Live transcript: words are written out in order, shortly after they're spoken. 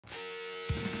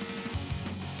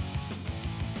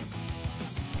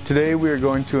Today we are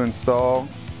going to install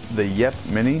the Yepp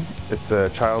Mini. It's a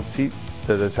child seat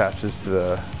that attaches to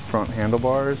the front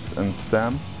handlebars and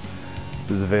stem.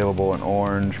 This is available in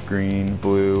orange, green,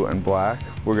 blue, and black.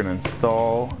 We're going to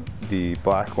install the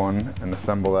black one and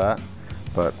assemble that,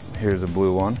 but here's a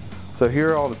blue one. So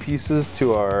here are all the pieces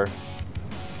to our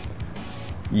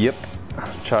Yepp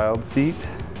child seat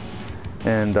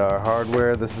and our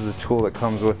hardware. This is a tool that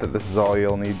comes with it. This is all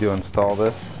you'll need to install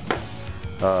this.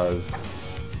 Is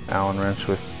Allen wrench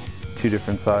with 2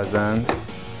 different size ends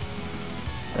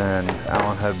and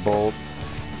Allen head bolts,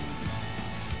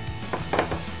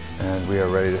 and we are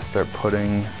ready to start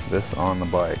putting this on the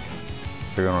bike.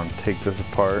 So we're going to take this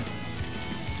apart,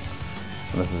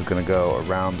 and this is going to go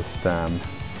around the stem,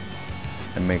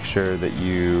 and make sure that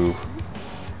you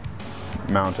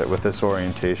mount it with this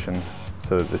orientation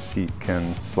so that the seat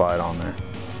can slide on there.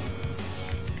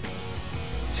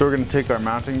 So we're going to take our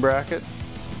mounting bracket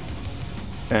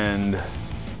and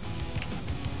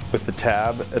with the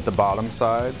tab at the bottom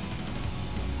side,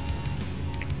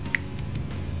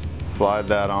 slide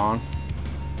that on,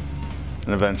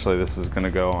 and eventually this is going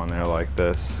to go on there like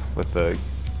this with the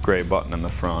gray button in the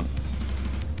front.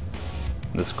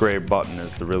 This gray button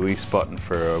is the release button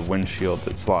for a windshield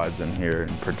that slides in here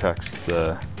and protects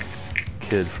the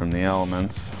kid from the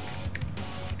elements.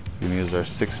 We can use our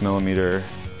 6mm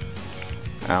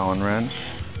Allen wrench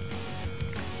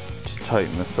to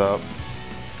tighten this up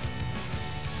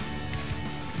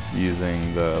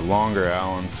using the longer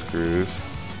Allen screws.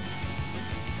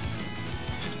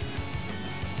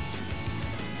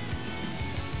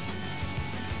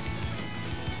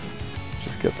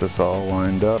 Just get this all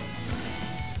lined up.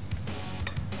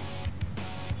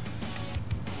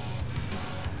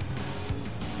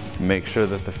 Make sure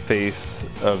that the face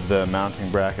of the mounting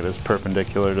bracket is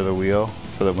perpendicular to the wheel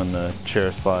so that when the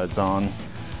chair slides on,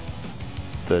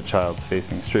 the child's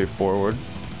facing straight forward.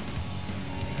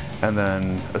 And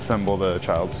then assemble the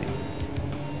child seat.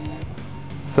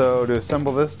 So to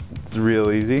assemble this, it's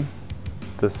real easy.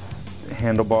 This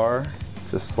handlebar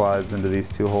just slides into these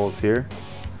 2 holes here.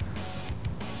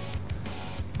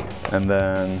 And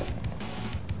then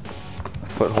the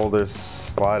foot holders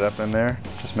slide up in there.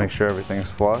 Just make sure everything's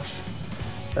flush.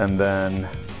 And then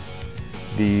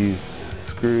these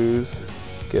screws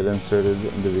get inserted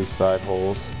into these side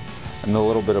holes. And the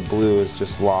little bit of blue is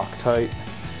just Loctite.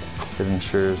 It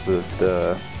ensures that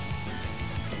the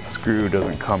screw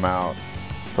doesn't come out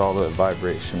with all the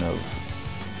vibration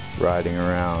of riding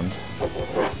around.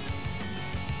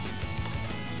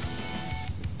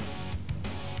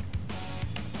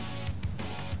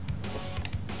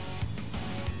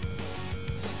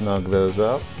 Snug those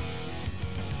up.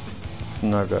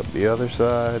 Snug up the other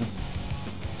side.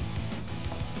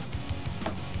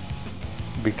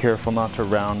 Be careful not to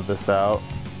round this out.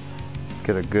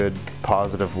 Get a good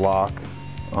positive lock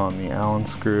on the Allen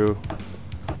screw.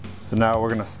 So now we're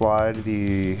going to slide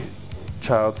the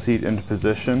child seat into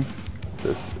position.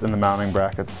 And the mounting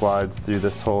bracket slides through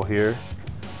this hole here.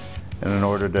 And in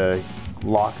order to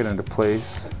lock it into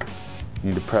place, you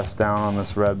need to press down on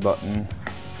this red button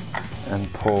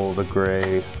and pull the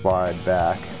gray slide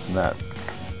back, and that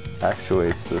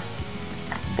actuates this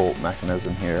bolt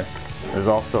mechanism here. There's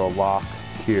also a lock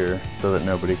here so that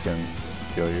nobody can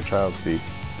steal your child seat.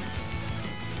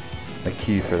 The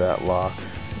key for that lock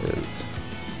is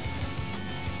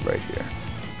right here.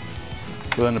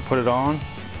 So then to put it on,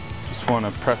 just want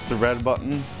to press the red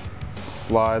button,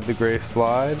 slide the gray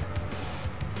slide,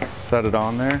 set it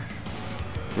on there,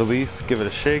 release, give it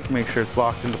a shake, make sure it's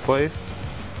locked into place,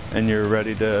 and you're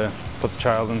ready to put the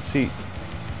child in the seat.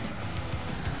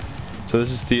 So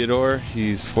this is Theodore.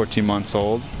 He's 14 months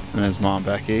old, and his mom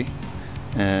Becky,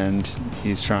 and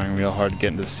he's trying real hard to get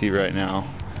into the seat right now.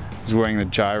 He's wearing the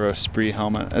Gyro Spree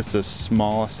helmet. It's the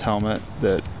smallest helmet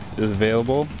that is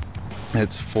available.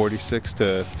 It's 46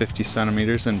 to 50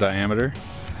 centimeters in diameter,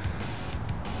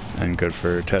 and good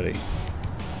for Teddy.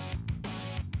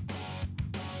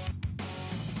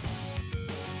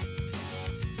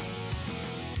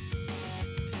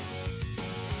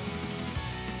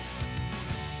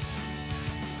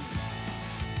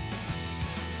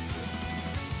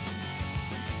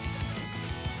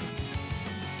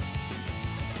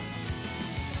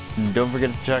 And don't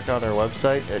forget to check out our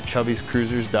website at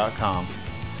chubbyscruisers.com.